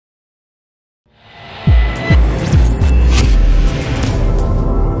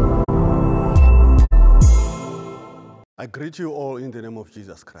I greet you all in the name of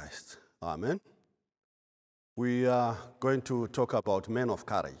Jesus Christ. Amen. We are going to talk about men of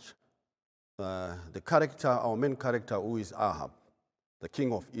courage. The character, our main character, who is Ahab, the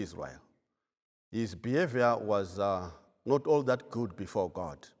king of Israel. His behavior was not all that good before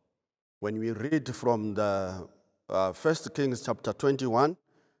God. When we read from the 1 Kings chapter 21,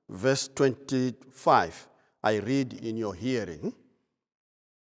 verse 25, I read in your hearing,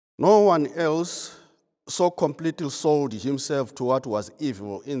 "No one else so completely sold himself to what was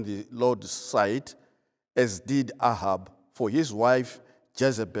evil in the Lord's sight as did Ahab, for his wife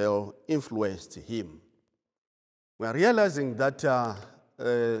Jezebel influenced him." We are realizing that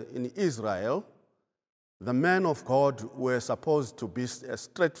in Israel, the men of God were supposed to be a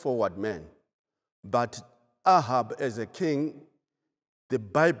straightforward men. But Ahab, as a king, the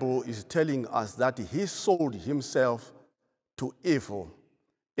Bible is telling us that he sold himself to evil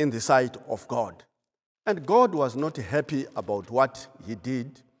in the sight of God. And God was not happy about what he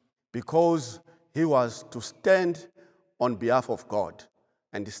did because he was to stand on behalf of God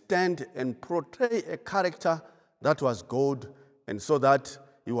and stand and portray a character that was good, and so that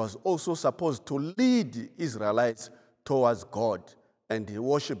he was also supposed to lead the Israelites towards God and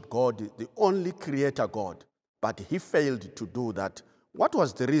worship God, the only creator God. But he failed to do that. What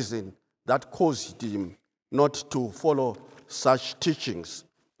was the reason that caused him not to follow such teachings?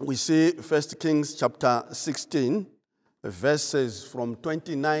 We see 1 Kings chapter 16, verses from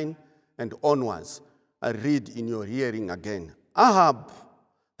 29 and onwards. I read in your hearing again. Ahab,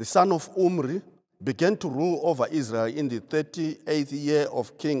 the son of Omri, began to rule over Israel in the 38th year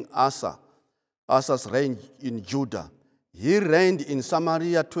of King Asa's reign in Judah. He reigned in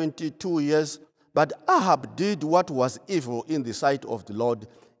Samaria 22 years, but Ahab did what was evil in the sight of the Lord,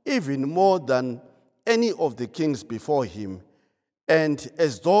 even more than any of the kings before him. And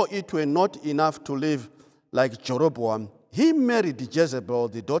as though it were not enough to live like Jeroboam, he married Jezebel,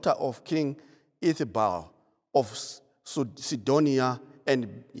 the daughter of King Ethbaal of Sidonia,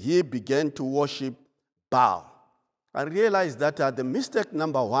 and he began to worship Baal. I realized that the mistake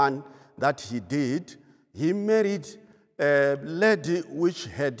number one that he did, he married a lady which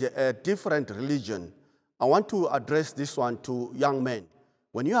had a different religion. I want to address this one to young men.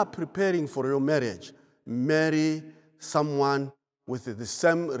 When you are preparing for your marriage, marry someone with the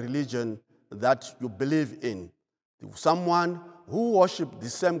same religion that you believe in. Someone who worships the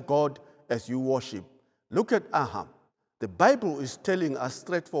same God as you worship. Look at Ahab. The Bible is telling us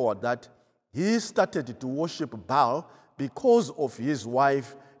straightforward that he started to worship Baal because of his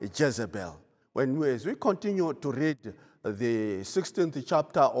wife Jezebel. As we continue to read the 16th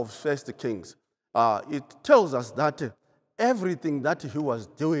chapter of 1 Kings, it tells us that everything that he was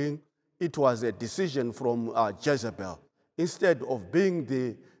doing, it was a decision from Jezebel. Instead of being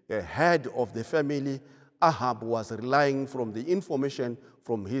the head of the family, Ahab was relying from the information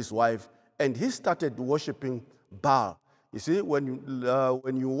from his wife, and he started worshiping Baal. You see,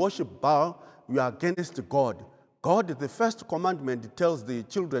 when you worship Baal, you are against God. God, the first commandment, tells the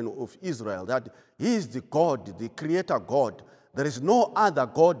children of Israel that he is the God, the creator God. There is no other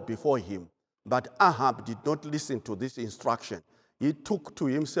God before him. But Ahab did not listen to this instruction. He took to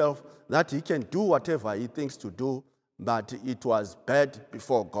himself that he can do whatever he thinks to do, but it was bad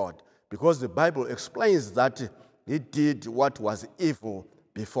before God, because the Bible explains that he did what was evil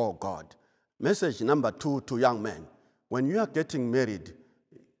before God. Message number 2 to young men. When you are getting married,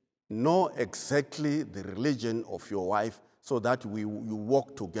 know exactly the religion of your wife so that you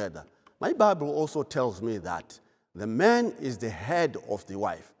walk together. My Bible also tells me that the man is the head of the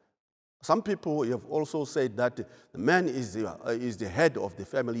wife. Some people have also said that the man is the head of the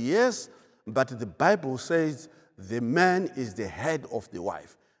family. Yes, but the Bible says the man is the head of the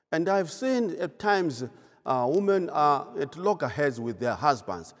wife. And I've seen at times women are at loggerheads with their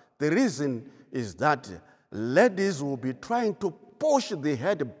husbands. The reason is that ladies will be trying to push the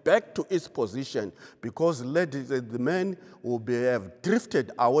head back to its position because the men will have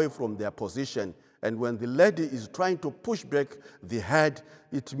drifted away from their position. And when the lady is trying to push back the head,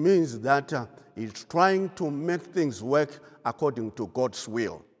 it means that it's trying to make things work according to God's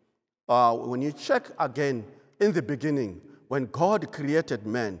will. When you check again in the beginning, when God created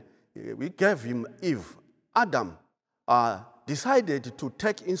man, we gave him Eve. Adam decided to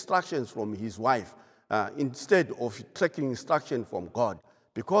take instructions from his wife instead of taking instruction from God,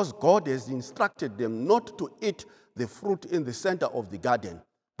 because God has instructed them not to eat the fruit in the center of the garden.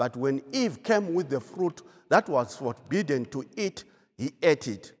 But when Eve came with the fruit that was forbidden to eat, he ate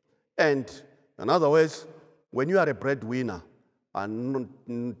it. And in other words, when you are a breadwinner,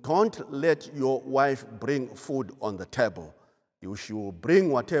 don't let your wife bring food on the table. You should bring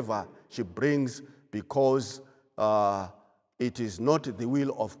whatever she brings, because it is not the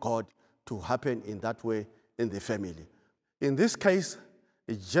will of God to happen in that way in the family. In this case,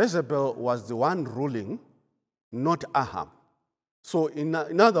 Jezebel was the one ruling, not Ahab. So in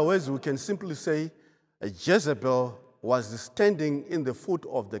other words, we can simply say Jezebel was standing in the foot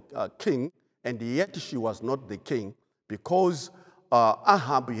of the king, and yet she was not the king, because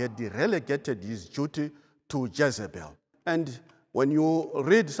Ahab had relegated his duty to Jezebel. And when you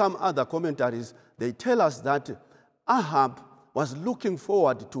read some other commentaries, they tell us that Ahab was looking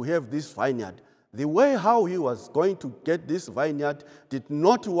forward to have this vineyard. The way how he was going to get this vineyard did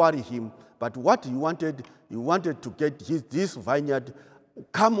not worry him, but what he wanted to get this vineyard,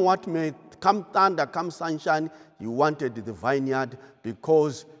 come what may, come thunder, come sunshine, he wanted the vineyard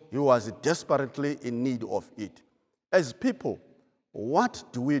because he was desperately in need of it. As people, what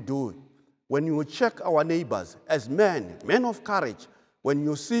do we do when you check our neighbors as men of courage? When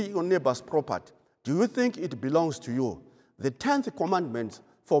you see your neighbor's property, do you think it belongs to you? The 10th commandment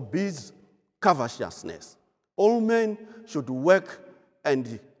forbids covetousness. All men should work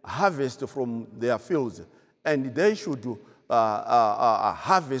and harvest from their fields, and they should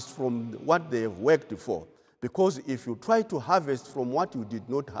harvest from what they have worked for. Because if you try to harvest from what you did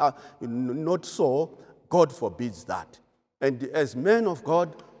not sow, God forbids that. And as men of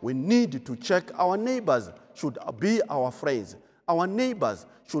God, we need to check our neighbors should be our friends. Our neighbors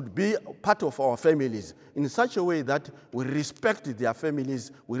should be part of our families in such a way that we respect their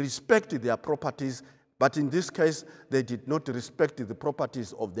families, we respect their properties. But in this case, they did not respect the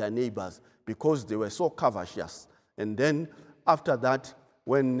properties of their neighbors because they were so covetous. And then after that,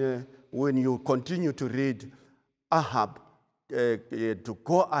 when you continue to read, Ahab to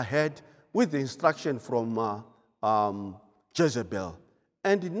go ahead with the instruction from Jezebel,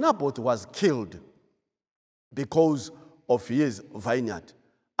 and Naboth was killed because of his vineyard.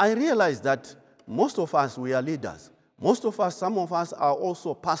 I realize that most of us, we are leaders. Most of us, some of us are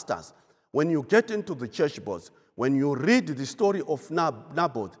also pastors. When you get into the church boards, when you read the story of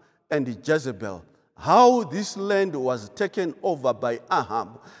Naboth and Jezebel, how this land was taken over by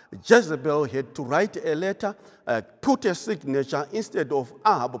Ahab, Jezebel had to write a letter, put a signature instead of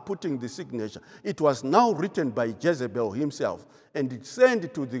Ahab putting the signature. It was now written by Jezebel himself, and it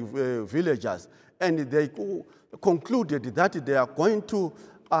sent to the villagers, and they concluded that they are going to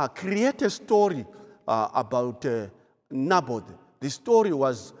create a story about Naboth. The story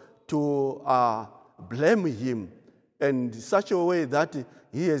was to blame him in such a way that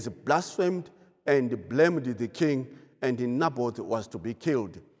he has blasphemed and blamed the king, and Naboth was to be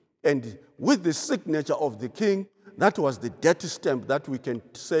killed. And with the signature of the king, that was the death stamp that we can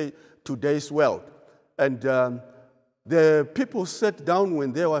say today's world. And the people sat down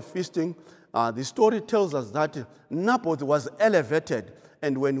when they were feasting. The story tells us that Naboth was elevated,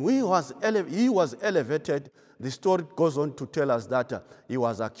 and when he was elevated, the story goes on to tell us that he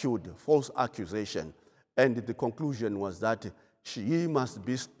was accused, false accusation, and the conclusion was that he must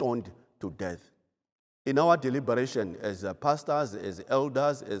be stoned to death. In our deliberation as pastors, as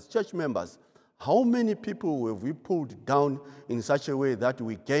elders, as church members, how many people have we pulled down in such a way that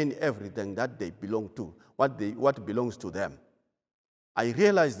we gain everything that they belong to, what belongs to them? I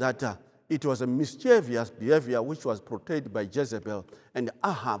realized that it was a mischievous behavior which was portrayed by Jezebel, and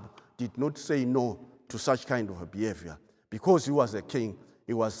Ahab did not say no to such kind of a behavior. Because he was a king,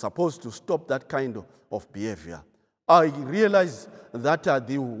 he was supposed to stop that kind of behavior. I realized that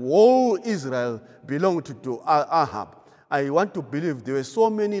the whole Israel belonged to Ahab. I want to believe there were so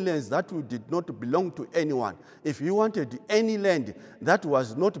many lands that did not belong to anyone. If he wanted any land that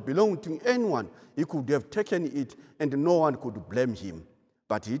was not belonging to anyone, he could have taken it and no one could blame him.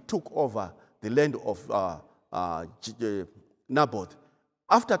 But he took over the land of Naboth.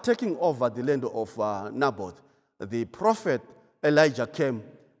 After taking over the land of Naboth, the prophet Elijah came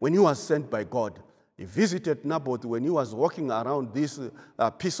when he was sent by God. He visited Naboth when he was walking around this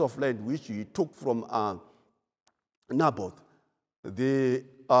piece of land which he took from Naboth. The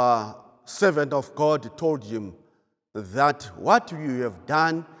servant of God told him that what you have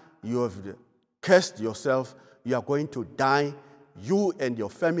done, you have cursed yourself, you are going to die, you and your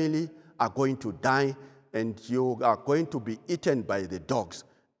family are going to die, and you are going to be eaten by the dogs.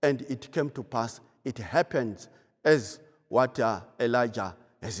 And it came to pass, it happened as what Elijah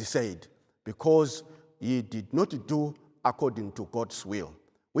has said, because he did not do according to God's will.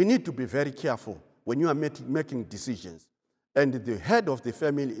 We need to be very careful when you are making decisions. And the head of the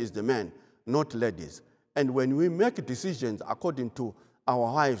family is the man, not ladies. And when we make decisions according to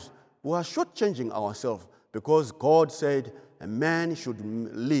our wives, we are shortchanging ourselves, because God said a man should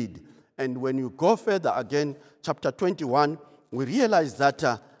lead. And when you go further again, chapter 21, we realize that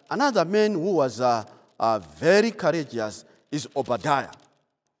another man who was very courageous is Obadiah.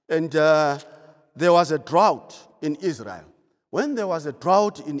 And there was a drought in Israel. When there was a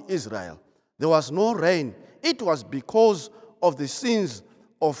drought in Israel, there was no rain. It was because of the sins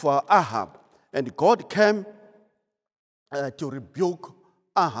of Ahab. And God came to rebuke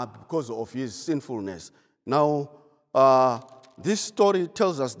Ahab because of his sinfulness. Now, this story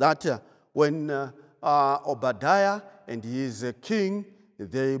tells us that when Obadiah and his king,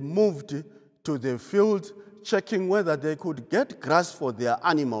 they moved to the field, checking whether they could get grass for their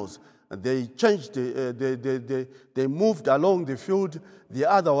animals. They changed, they moved along the field, the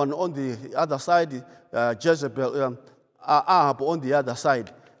other one on the other side, Ahab on the other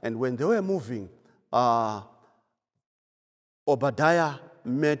side. And when they were moving, Obadiah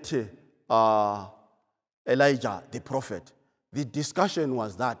met Elijah, the prophet. The discussion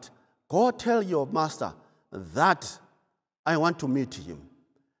was that, go tell your master that I want to meet him.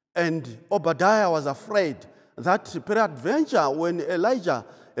 And Obadiah was afraid that peradventure when Elijah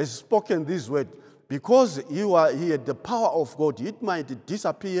has spoken this word, because he had the power of God, it might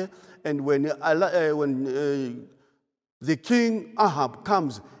disappear. And when the king Ahab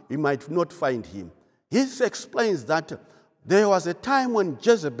comes, he might not find him. He explains that there was a time when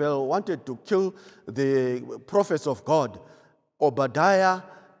Jezebel wanted to kill the prophets of God. Obadiah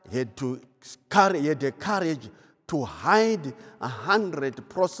had the courage to hide 100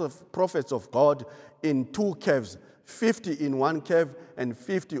 prophets of God in 2 caves, 50 in one cave and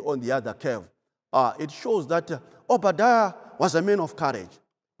 50 on the other cave. It shows that Obadiah was a man of courage.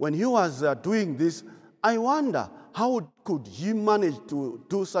 When he was doing this, I wonder how could he manage to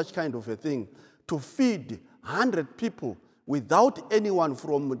do such kind of a thing, to feed 100 people without anyone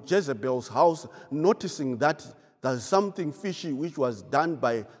from Jezebel's house noticing that there's something fishy which was done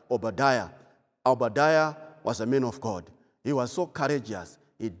by Obadiah. Obadiah was a man of God. He was so courageous.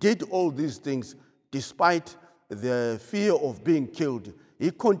 He did all these things despite the fear of being killed.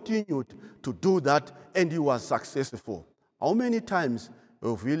 He continued to do that, and he was successful. How many times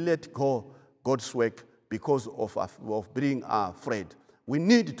have we let go God's work because of being afraid? We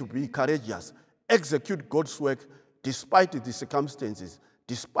need to be courageous, execute God's work despite the circumstances,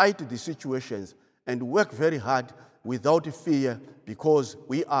 despite the situations, and work very hard without fear because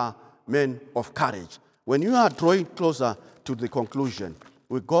we are men of courage. When you are drawing closer to the conclusion,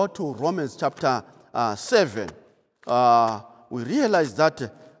 we go to Romans chapter 7. We realize that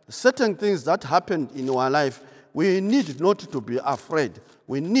certain things that happen in our life, we need not to be afraid.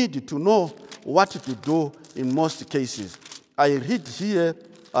 We need to know what to do in most cases. I read here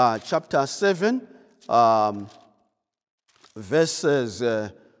chapter 7,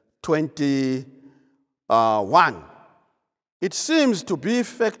 verses 21. It seems to be a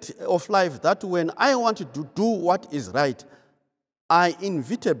fact of life that when I want to do what is right, I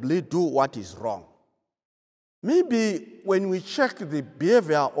inevitably do what is wrong. Maybe when we check the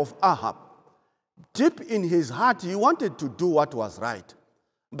behavior of Ahab, deep in his heart, he wanted to do what was right.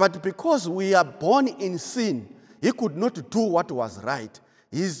 But because we are born in sin, he could not do what was right.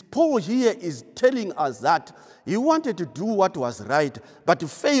 Paul here is telling us that he wanted to do what was right, but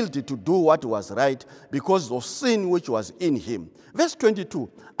failed to do what was right because of sin which was in him. Verse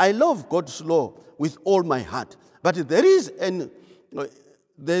 22, I love God's law with all my heart, but there is an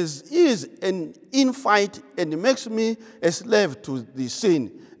infight and makes me a slave to the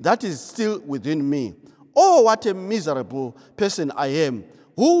sin that is still within me. Oh, what a miserable person I am.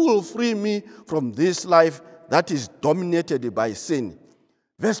 Who will free me from this life that is dominated by sin?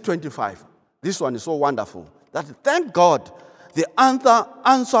 Verse 25, this one is so wonderful, that thank God the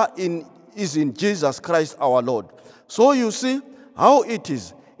answer is in Jesus Christ our Lord. So you see how it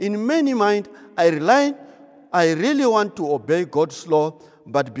is. In many minds, I really want to obey God's law,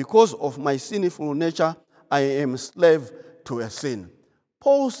 but because of my sinful nature, I am slave to a sin.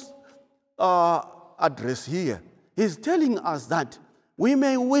 Paul's address here is telling us that we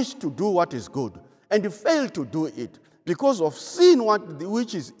may wish to do what is good and fail to do it because of sin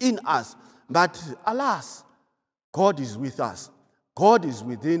which is in us. But alas, God is with us. God is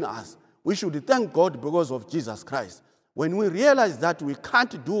within us. We should thank God because of Jesus Christ. When we realize that we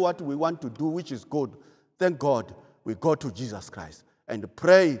can't do what we want to do, which is good, thank God we go to Jesus Christ and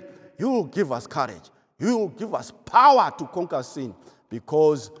pray. He will give us courage. He will give us power to conquer sin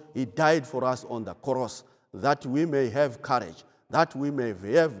because he died for us on the cross, that we may have courage, that we may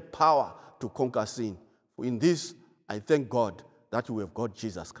have power to conquer sin. In this, I thank God that we have got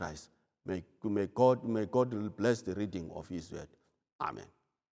Jesus Christ. May God bless the reading of his word. Amen.